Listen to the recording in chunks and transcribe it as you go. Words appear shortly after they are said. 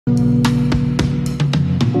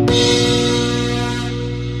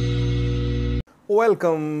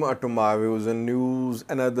Welcome to my views and news,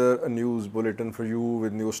 another news bulletin for you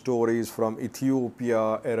with new stories from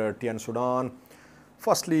Ethiopia, Eritrea and Sudan.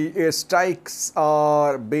 Firstly, airstrikes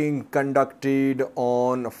are being conducted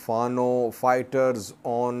on Fano fighters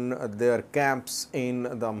on their camps in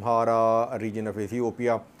the Amhara region of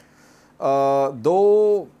Ethiopia.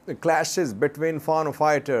 Though clashes between Fano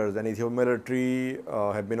fighters and Ethiopian military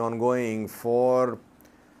have been ongoing for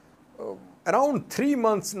around 3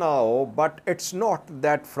 months now, but it's not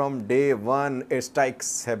that from day one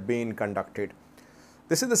airstrikes have been conducted.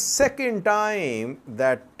 This is the second time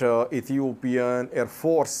that Ethiopian Air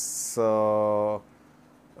Force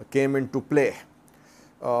came into play.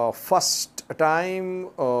 First time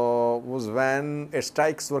was when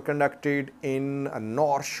airstrikes were conducted in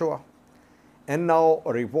North Shore, and now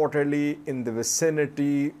reportedly in the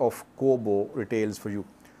vicinity of Kobo retails for you.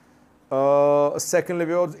 Secondly,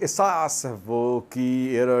 Isaias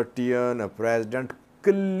Afwerki, Eritrean President,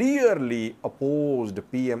 clearly opposed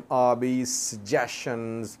PM Abiy's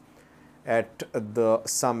suggestions at the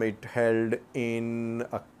summit held in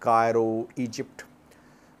Cairo, Egypt.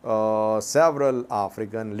 Several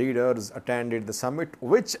African leaders attended the summit.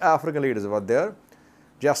 Which African leaders were there?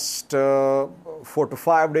 Just 4 to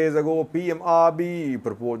 5 days ago, PM Abiy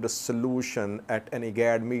proposed a solution at an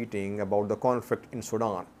IGAD meeting about the conflict in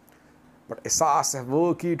Sudan. But Isaias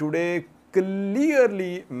Afwerki today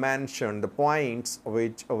clearly mentioned the points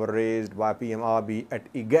which were raised by PM Abiy at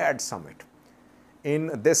IGAD summit.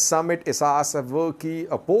 In this summit, Isaias Afwerki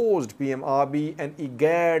opposed PM Abiy and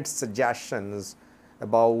IGAD suggestions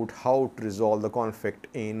about how to resolve the conflict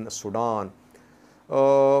in Sudan.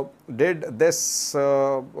 Did this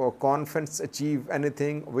conference achieve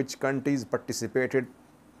anything? Which countries participated?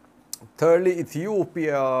 Thirdly,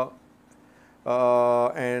 Ethiopia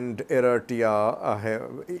and Eritrea,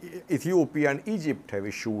 Ethiopia and Egypt have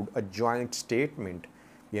issued a joint statement.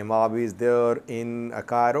 PM Abiy is there in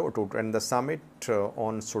Cairo to attend the summit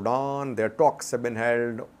on Sudan. Their talks have been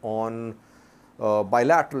held on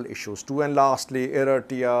bilateral issues too. And lastly,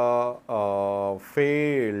 Eritrea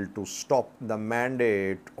failed to stop the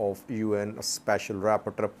mandate of UN Special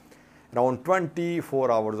Rapporteur. Around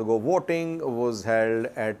 24 hours ago, voting was held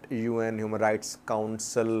at UN Human Rights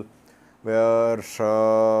Council, where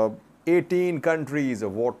 18 countries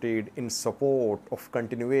voted in support of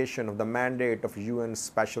continuation of the mandate of UN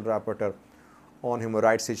Special Rapporteur on human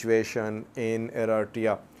rights situation in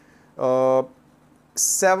Eritrea.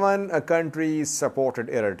 7 countries supported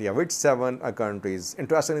Eritrea. Which 7 countries?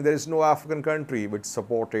 Interestingly, there is no African country which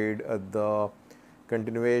supported the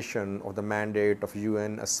continuation of the mandate of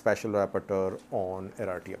UN Special Rapporteur on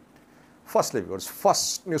Eritrea. Firstly, viewers,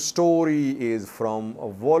 first news story is from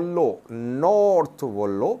Wollo, North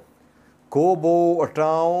Wollo, Kobo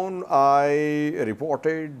town. I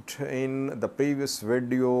reported in the previous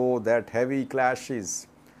video that heavy clashes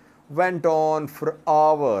went on for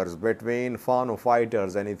hours between Fano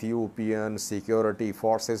fighters and Ethiopian security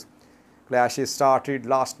forces. Clashes started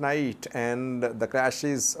last night and the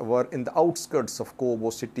clashes were in the outskirts of Kobo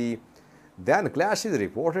city. Then clashes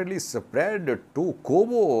reportedly spread to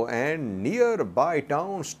Kobo and nearby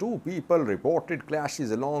towns. 2 people reported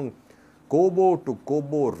clashes along Kobo to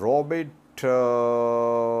Kobo Robit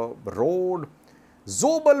Road.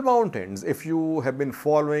 Zobel Mountains, if you have been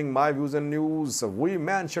following my views and news, we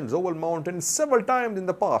mentioned Zobel Mountains several times in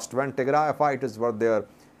the past when Tigray fighters were there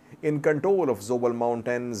in control of Zobel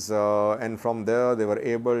Mountains, and from there they were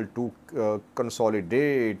able to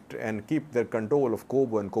consolidate and keep their control of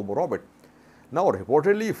Kobo and Kobo Robit. Now,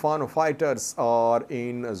 reportedly, Fano fighters are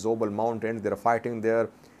in Zobel Mountains. They are fighting there.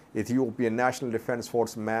 Ethiopian National Defense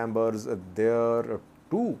Force members there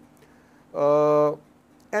too.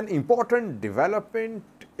 An important development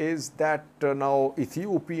is that now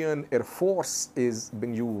Ethiopian Air Force is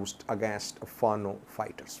being used against Fano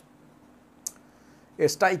fighters.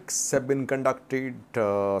 Airstrikes have been conducted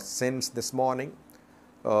since this morning.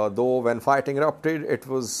 Though when fighting erupted, it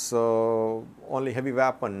was only heavy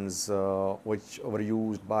weapons which were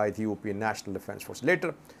used by Ethiopian National Defense Force.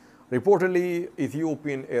 Later, reportedly,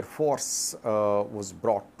 Ethiopian Air Force was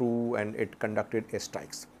brought to and it conducted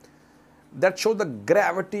airstrikes. That showed the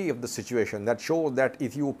gravity of the situation. That showed that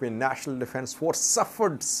Ethiopian National Defense Force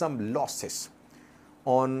suffered some losses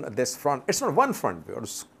on this front. It's not one front.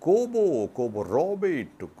 There's Kobo, Kobo Robit,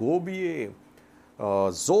 Gobie,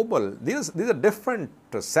 Zobel. These are different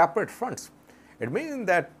separate fronts. It means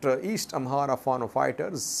that East Amhara Fano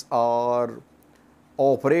fighters are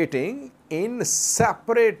operating in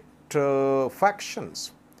separate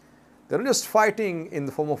factions. They're just fighting in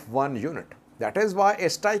the form of one unit. That is why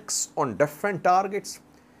airstrikes on different targets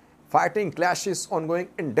Fighting clashes ongoing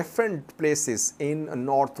in different places in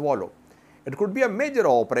North Wallo. It could be a major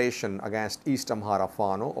operation against East Amhara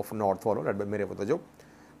Fano of North Wallo led by Mere Votajo.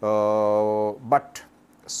 But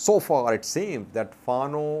so far it seems that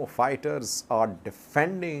Fano fighters are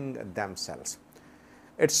defending themselves.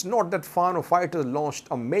 It's not that Fano fighters launched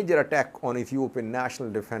a major attack on Ethiopian National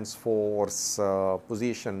Defense Force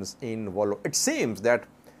positions in Wallo. It seems that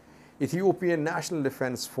Ethiopian National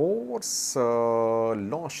Defense Force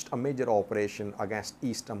launched a major operation against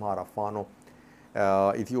East Amhara Fano.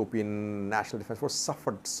 Ethiopian National Defense Force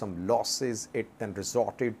suffered some losses. It then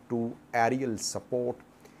resorted to aerial support.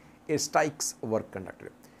 Airstrikes were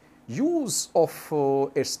conducted. Use of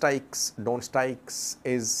airstrikes, drone strikes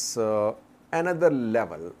is another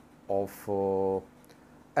level of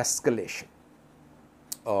escalation.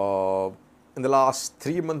 In the last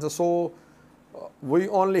 3 months or so, we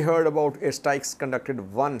only heard about airstrikes conducted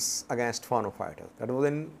once against Fano fighters. That was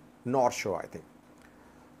in North Shore, I think.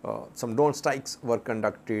 Some drone strikes were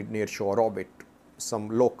conducted near shore orbit. Some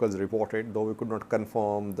locals reported, though we could not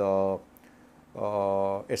confirm the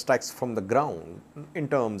airstrikes from the ground in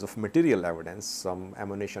terms of material evidence, some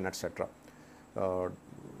ammunition, etc.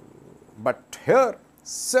 But here,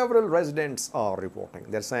 several residents are reporting.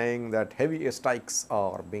 They're saying that heavy airstrikes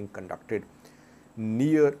are being conducted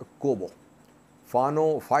near Kobo.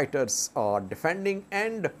 Fano fighters are defending,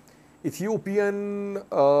 and Ethiopian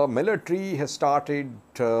military has started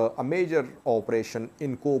a major operation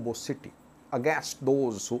in Kobo city against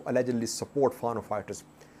those who allegedly support Fano fighters.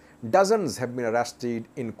 Dozens have been arrested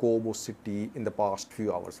in Kobo city in the past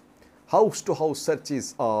few hours. House-to-house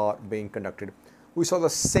searches are being conducted. We saw the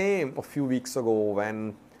same a few weeks ago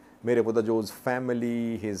when Mere Bodajo's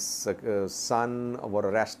family, his son were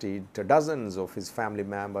arrested. Dozens of his family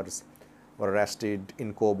members were arrested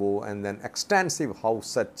in Kobo, and then extensive house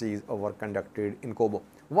searches were conducted in Kobo.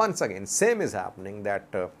 Once again, same is happening, that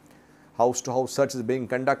house-to-house search is being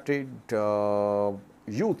conducted,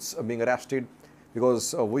 youths are being arrested,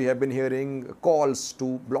 because we have been hearing calls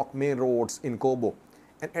to block main roads in Kobo.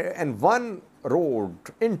 And one road,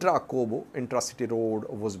 intra-Kobo, intra-city road,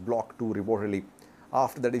 was blocked too reportedly.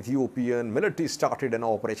 After that, Ethiopian military started an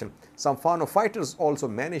operation. Some Fano fighters also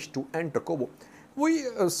managed to enter Kobo. We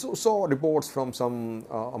saw reports from some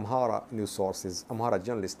Amhara news sources, Amhara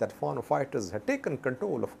journalists, that Fano fighters had taken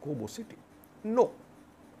control of Kobo city. No,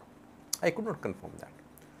 I could not confirm that.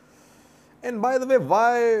 And by the way,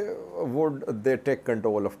 why would they take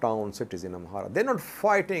control of town cities in Amhara? They're not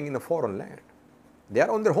fighting in a foreign land. They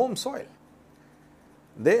are on their home soil.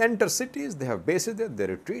 They enter cities, they have bases there, they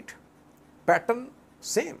retreat. Pattern,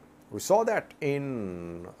 same. We saw that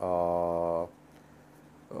in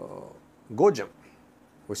Gojam.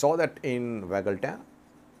 We saw that in Wagaltan.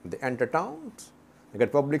 They enter towns, they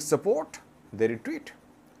get public support, they retreat.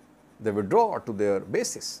 They withdraw to their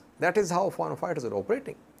bases. That is how Fano fighters are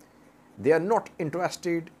operating. They are not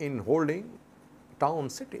interested in holding town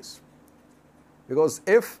cities. Because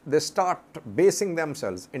if they start basing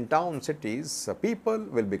themselves in town cities, people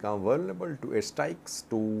will become vulnerable to airstrikes,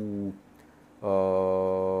 to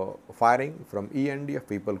firing from ENDF.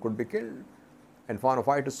 People could be killed, and Fano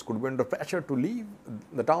fighters could be under pressure to leave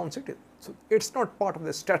the town city. So it's not part of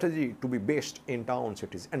the strategy to be based in town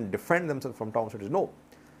cities and defend themselves from town cities. No,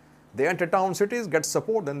 they enter town cities, get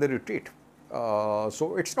support, then they retreat.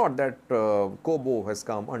 So it's not that Kobo has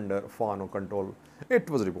come under Fano control. It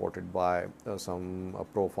was reported by some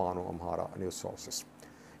pro-Fano Amhara news sources.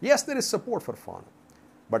 Yes, there is support for Fano,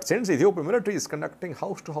 but since Ethiopian military is conducting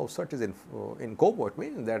house-to-house searches in Kobo, it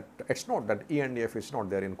means that it's not that ENDF is not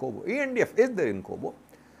there in Kobo. ENDF is there in Kobo,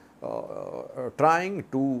 trying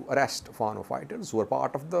to arrest Fano fighters who are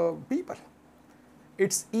part of the people.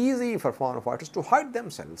 It's easy for Fano fighters to hide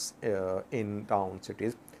themselves in town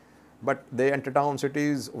cities, but they enter town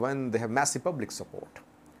cities when they have massive public support.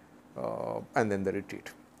 And then they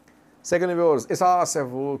retreat. Second, viewers, Isaias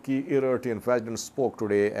Afwerki, Eritrean President, spoke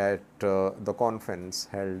today at the conference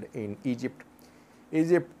held in Egypt.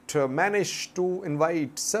 Egypt managed to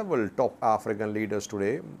invite several top African leaders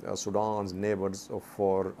today, Sudan's neighbors,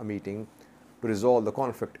 for a meeting to resolve the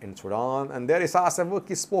conflict in Sudan. And there Isaias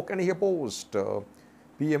Afwerki spoke, and he opposed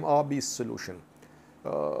PM Abiy's solution.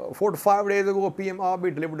 4 to 5 days ago, PM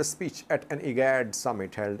Abiy delivered a speech at an IGAD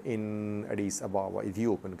summit held in Addis Ababa,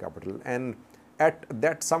 Ethiopian capital. And at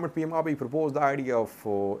that summit, PM Abiy proposed the idea of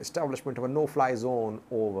establishment of a no-fly zone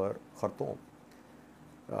over Khartoum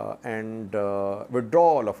and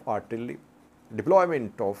withdrawal of artillery,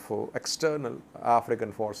 deployment of external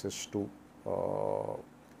African forces to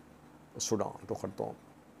Sudan, to Khartoum.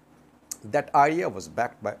 That idea was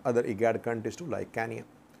backed by other IGAD countries too, like Kenya.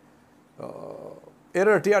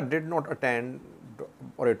 Eritrea did not attend,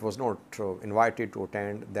 or it was not invited to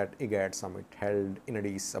attend, that IGAD summit held in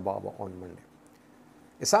Addis Ababa on Monday.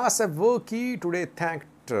 Isaias Afwerki today thanked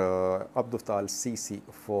Abdul Fattah al-Sisi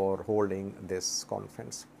for holding this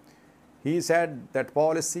conference. He said that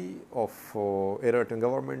policy of Eritrean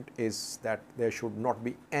government is that there should not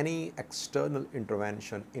be any external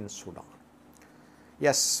intervention in Sudan.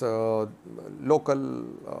 Yes,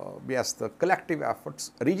 yes, the collective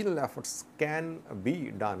efforts, regional efforts can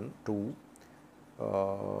be done to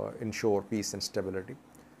ensure peace and stability,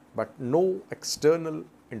 but no external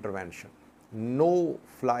intervention, no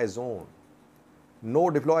fly zone,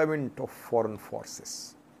 no deployment of foreign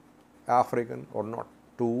forces, African or not,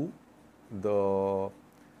 to the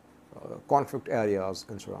conflict areas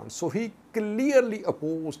in Sudan. So he clearly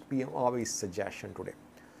opposed PM Abiy's suggestion today.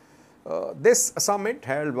 This summit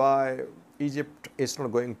held by Egypt is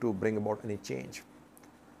not going to bring about any change,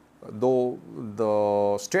 though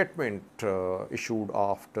the statement issued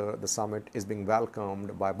after the summit is being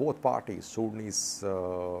welcomed by both parties, Sudanese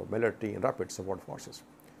military and rapid support forces.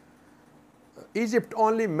 Egypt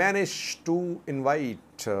only managed to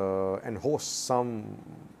invite and host some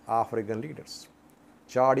African leaders.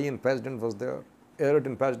 Chadian president was there,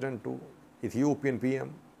 Eritrean president too, Ethiopian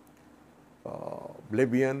PM,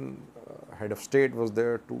 Libyan head of state was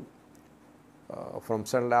there too, from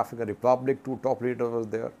Central African Republic too, top leader was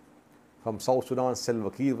there, from South Sudan,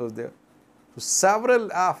 Salva Kiir was there. So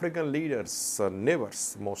several African leaders,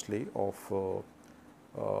 neighbors mostly of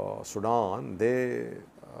Sudan, they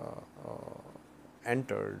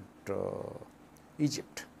entered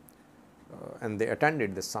Egypt and they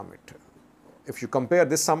attended this summit. If you compare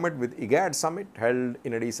this summit with IGAD summit held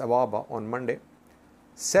in Addis Ababa on Monday,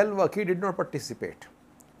 Salva Kiir did not participate.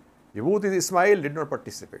 Djibouti Ismail did not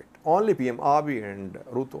participate. Only PM Abiy and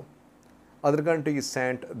Ruto. Other countries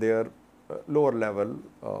sent their lower level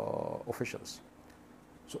officials.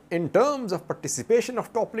 So in terms of participation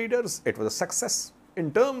of top leaders, it was a success.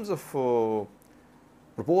 In terms of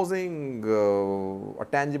proposing a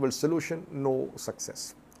tangible solution, no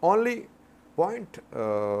success. Only point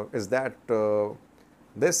is that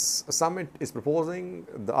this summit is proposing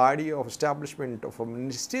the idea of establishment of a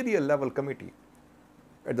ministerial level committee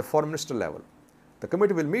at the foreign minister level. The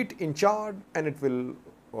committee will meet in Chad and it will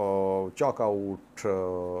chalk out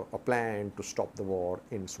a plan to stop the war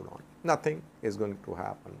in Sudan. Nothing is going to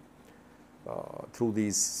happen through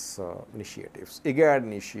these initiatives. IGAD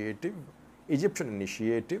initiative, Egyptian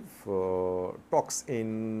initiative, talks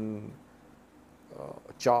in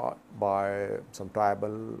Chad by some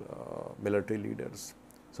tribal military leaders.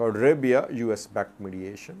 Saudi Arabia, US-backed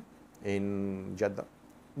mediation in Jeddah.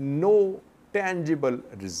 No tangible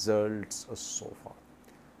results so far.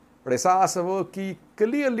 But Isaias Afwerki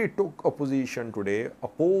clearly took a position today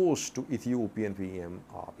opposed to Ethiopian PM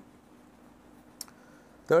Abiy.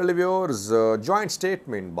 Thirdly, viewers, joint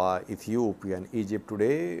statement by Ethiopia and Egypt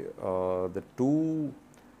today. The two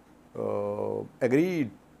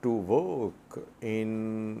agreed to work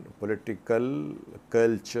in political,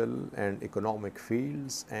 cultural and economic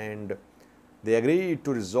fields, and they agreed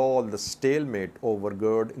to resolve the stalemate over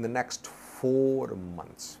GERD in the next 4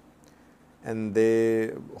 months. And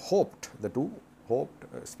they hoped, the two hoped,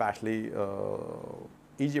 especially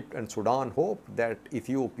Egypt and Sudan hoped, that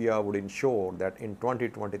Ethiopia would ensure that in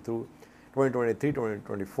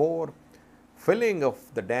 2023-2024, filling of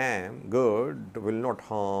the dam GERD will not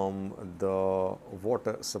harm the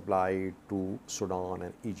water supply to Sudan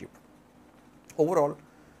and Egypt. Overall,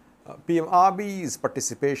 PM Abiy's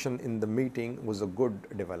participation in the meeting was a good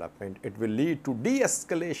development. It will lead to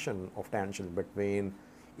de-escalation of tension between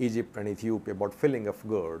Egypt and Ethiopia about filling of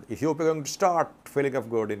GERD. Ethiopia is going to start filling of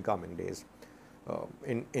GERD in coming days.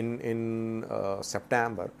 In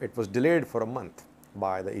September, it was delayed for a month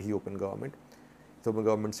by the Ethiopian government. The Ethiopian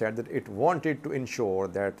government said that it wanted to ensure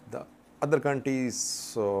that the other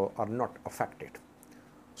countries are not affected.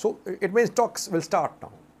 So it means talks will start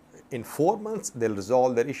now. In 4 months, they'll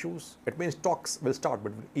resolve their issues. It means talks will start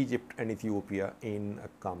between Egypt and Ethiopia in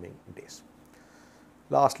coming days.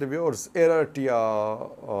 Lastly, viewers, Eritrea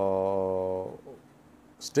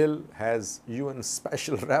still has UN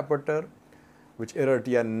Special Rapporteur, which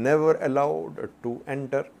Eritrea never allowed to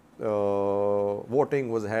enter. Voting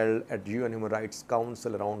was held at UN Human Rights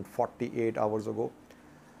Council around 48 hours ago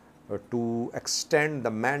to extend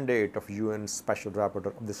the mandate of UN Special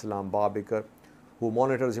Rapporteur Abdeslam Babikar, who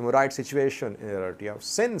monitors human rights situation in Eritrea.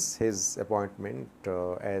 Since his appointment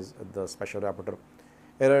as the Special Rapporteur,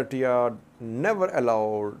 Eritrea never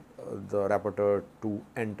allowed the rapporteur to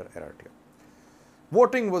enter Eritrea.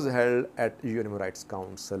 Voting was held at UN Human Rights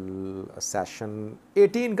Council session.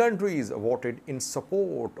 18 countries voted in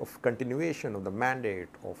support of continuation of the mandate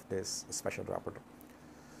of this special rapporteur.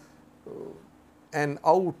 And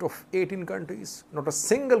out of 18 countries, not a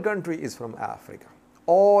single country is from Africa.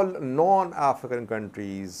 All non-African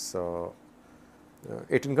countries,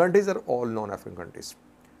 18 countries are all non-African countries.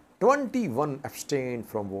 21 abstained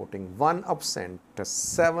from voting, 1 absent,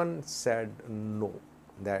 7 said no,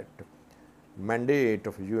 that mandate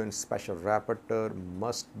of UN Special Rapporteur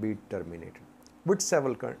must be terminated. Which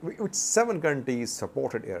 7 countries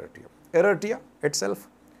supported Eritrea? Eritrea itself,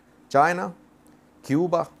 China,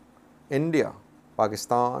 Cuba, India,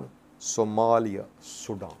 Pakistan, Somalia,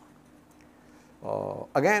 Sudan.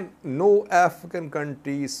 Again, no African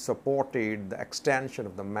countries supported the extension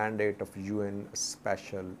of the mandate of UN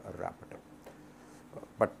Special Rapporteur.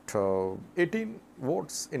 But 18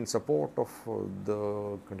 votes in support of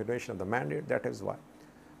the continuation of the mandate. That is why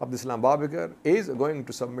Abdeslam Babikar is going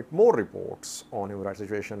to submit more reports on human rights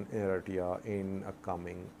situation in Eritrea in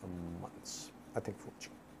coming months. I think for